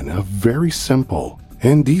have been a very simple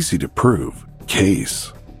and easy to prove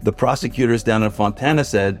case. The prosecutors down in Fontana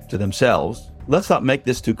said to themselves, let's not make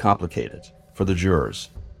this too complicated for the jurors.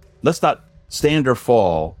 Let's not stand or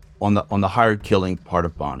fall on the hired killing part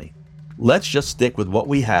of Bonnie. Let's just stick with what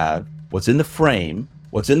we have, what's in the frame,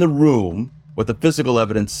 what's in the room, what the physical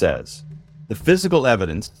evidence says. The physical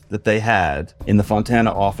evidence that they had in the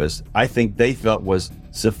Fontana office, I think they felt was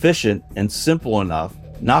sufficient and simple enough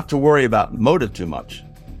not to worry about motive too much,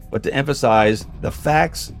 but to emphasize the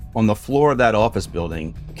facts on the floor of that office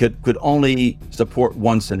building could only support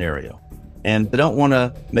one scenario. And they don't want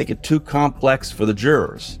to make it too complex for the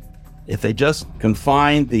jurors. If they just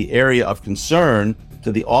confine the area of concern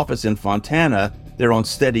to the office in Fontana, they're on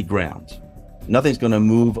steady ground. Nothing's going to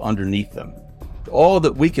move underneath them. All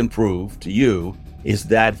that we can prove to you is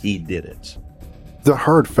that he did it. The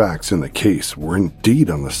hard facts in the case were indeed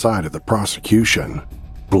on the side of the prosecution.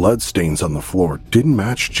 Bloodstains on the floor didn't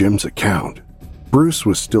match Jim's account. Bruce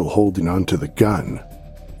was still holding onto the gun.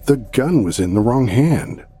 The gun was in the wrong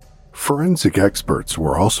hand. Forensic experts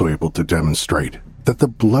were also able to demonstrate that the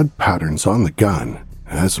blood patterns on the gun,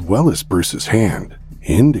 as well as Bruce's hand,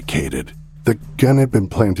 indicated the gun had been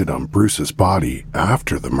planted on Bruce's body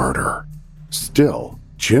after the murder. Still,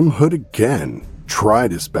 Jim Hood again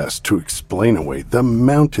tried his best to explain away the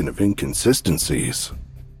mountain of inconsistencies.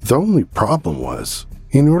 The only problem was,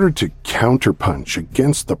 in order to counterpunch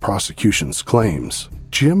against the prosecution's claims,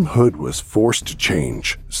 Jim Hood was forced to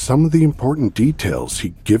change some of the important details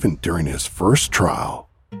he'd given during his first trial.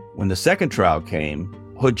 When the second trial came,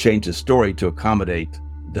 Hood changed his story to accommodate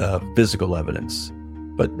the physical evidence.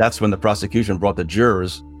 But that's when the prosecution brought the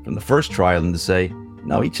jurors from the first trial in to say,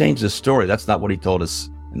 no, he changed his story. That's not what he told us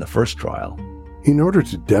in the first trial. In order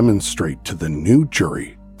to demonstrate to the new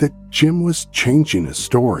jury that Jim was changing his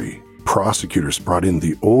story, prosecutors brought in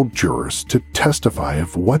the old jurors to testify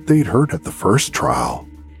of what they'd heard at the first trial.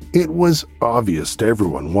 It was obvious to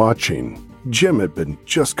everyone watching, Jim had been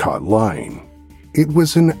just caught lying. It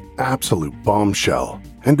was an absolute bombshell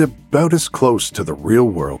and about as close to the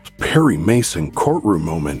real-world Perry Mason courtroom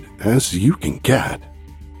moment as you can get.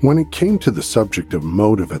 When it came to the subject of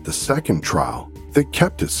motive at the second trial, they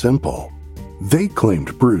kept it simple. They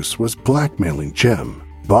claimed Bruce was blackmailing Jim,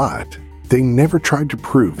 but they never tried to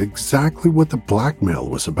prove exactly what the blackmail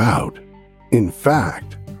was about. In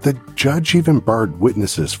fact, the judge even barred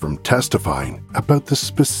witnesses from testifying about the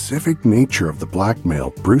specific nature of the blackmail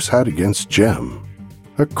Bruce had against Jim.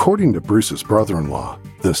 According to Bruce's brother-in-law,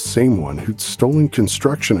 the same one who'd stolen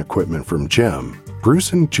construction equipment from Jim,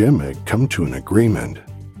 Bruce and Jim had come to an agreement.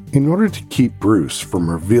 In order to keep Bruce from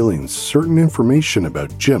revealing certain information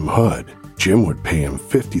about Jim Hood, Jim would pay him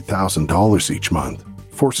 $50,000 each month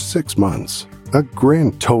for 6 months, a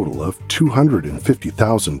grand total of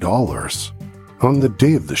 $250,000. On the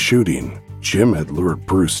day of the shooting, Jim had lured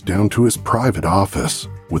Bruce down to his private office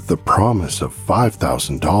with the promise of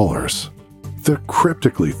 $5,000. The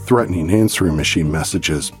cryptically threatening answering machine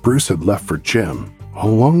messages Bruce had left for Jim,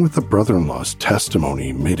 along with the brother-in-law's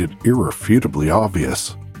testimony, made it irrefutably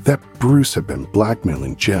obvious that Bruce had been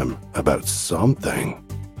blackmailing Jim about something.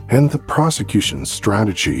 And the prosecution's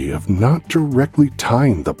strategy of not directly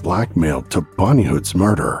tying the blackmail to Bonnie Hood's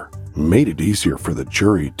murder made it easier for the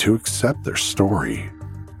jury to accept their story.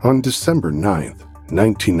 On December 9th,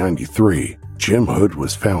 1993, Jim Hood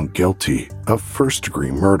was found guilty of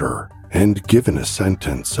first-degree murder and given a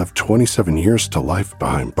sentence of 27 years to life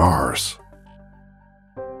behind bars.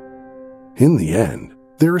 In the end,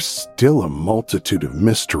 there is still a multitude of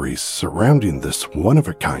mysteries surrounding this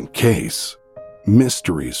one-of-a-kind case.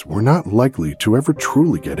 Mysteries we're not likely to ever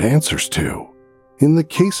truly get answers to. In the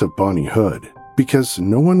case of Bonnie Hood, because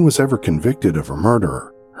no one was ever convicted of her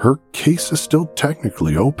murder, her case is still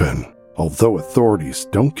technically open, although authorities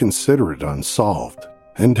don't consider it unsolved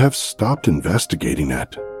and have stopped investigating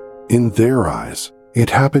it. In their eyes, it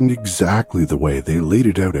happened exactly the way they laid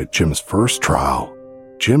it out at Jim's first trial.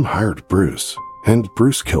 Jim hired Bruce, and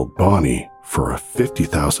Bruce killed Bonnie for a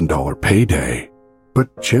 $50,000 payday.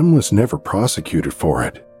 But Jim was never prosecuted for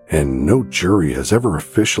it, and no jury has ever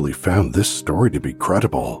officially found this story to be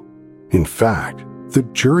credible. In fact, the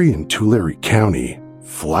jury in Tulare County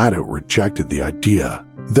flat out rejected the idea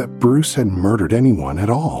that Bruce had murdered anyone at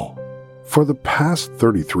all. For the past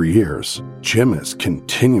 33 years, Jim has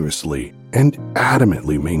continuously and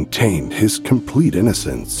adamantly maintained his complete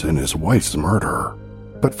innocence in his wife's murder.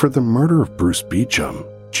 But for the murder of Bruce Beecham,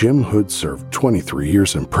 Jim Hood served 23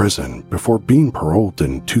 years in prison before being paroled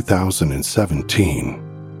in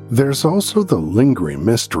 2017. There's also the lingering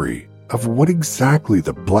mystery of what exactly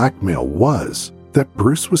the blackmail was that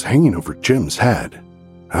Bruce was hanging over Jim's head.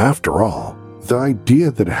 After all, the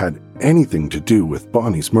idea that it had anything to do with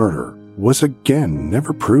Bonnie's murder was again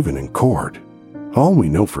never proven in court. All we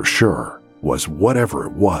know for sure was whatever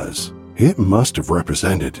it was, it must have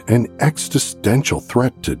represented an existential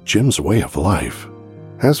threat to Jim's way of life.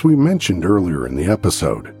 As we mentioned earlier in the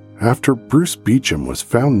episode, after Bruce Beecham was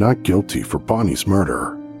found not guilty for Bonnie's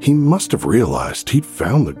murder, he must have realized he'd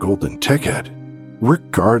found the golden ticket.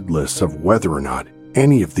 Regardless of whether or not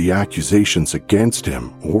any of the accusations against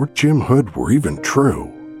him or Jim Hood were even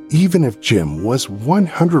true, even if Jim was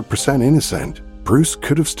 100% innocent, Bruce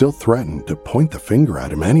could have still threatened to point the finger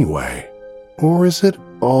at him anyway. Or is it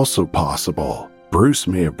also possible Bruce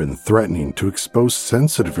may have been threatening to expose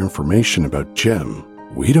sensitive information about Jim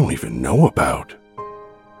we don't even know about?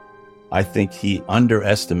 I think he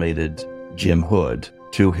underestimated Jim Hood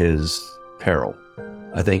to his peril.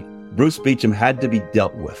 I think Bruce Beecham had to be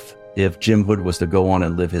dealt with if Jim Hood was to go on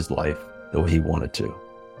and live his life the way he wanted to.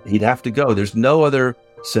 He'd have to go. There's no other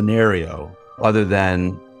scenario other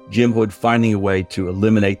than Jim Hood finding a way to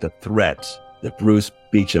eliminate the threat that Bruce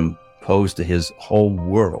Beecham posed to his whole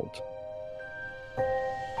world.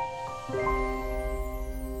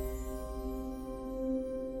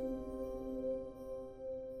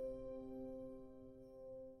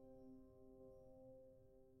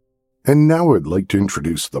 And now I'd like to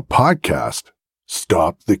introduce the podcast,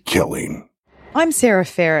 Stop the Killing. I'm Sarah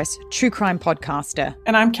Ferris, true crime podcaster.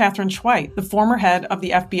 And I'm Catherine Schweit, the former head of the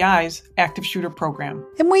FBI's active shooter program.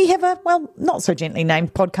 And we have a, not so gently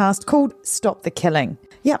named podcast called Stop the Killing.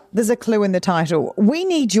 Yep, there's a clue in the title. We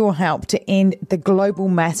need your help to end the global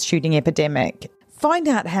mass shooting epidemic. Find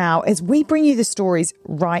out how as we bring you the stories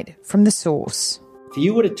right from the source. If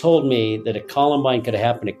you would have told me that a Columbine could have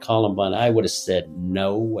happened at Columbine, I would have said,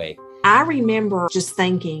 no way. I remember just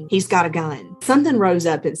thinking, he's got a gun. Something rose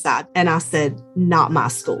up inside, and I said, not my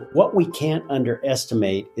school. What we can't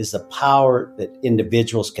underestimate is the power that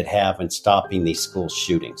individuals could have in stopping these school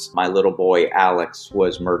shootings. My little boy, Alex,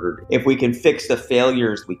 was murdered. If we can fix the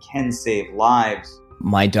failures, we can save lives.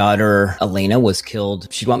 My daughter, Elena, was killed.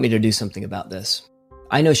 She'd want me to do something about this.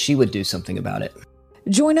 I know she would do something about it.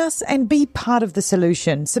 Join us and be part of the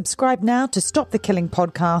solution. Subscribe now to Stop the Killing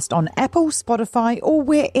podcast on Apple, Spotify, or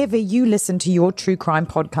wherever you listen to your true crime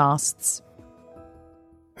podcasts.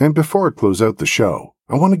 And before I close out the show,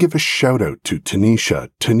 I want to give a shout out to Tanisha,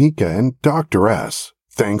 Tanika, and Dr. S.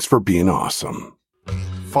 Thanks for being awesome.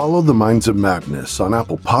 Follow The Minds of Madness on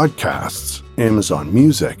Apple Podcasts, Amazon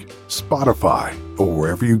Music, Spotify, or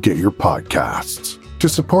wherever you get your podcasts. To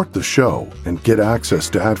support the show and get access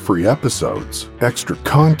to ad-free episodes, extra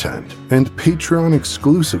content, and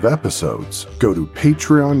Patreon-exclusive episodes, go to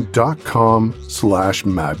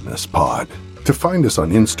patreon.com/madnesspod. To find us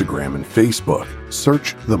on Instagram and Facebook,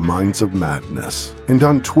 search The Minds of Madness, and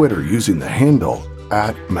on Twitter using the handle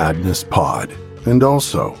 @MadnessPod. And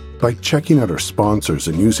also, by checking out our sponsors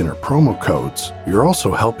and using our promo codes, you're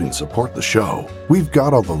also helping support the show. We've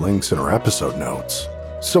got all the links in our episode notes.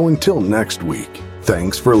 So until next week,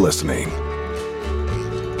 thanks for listening.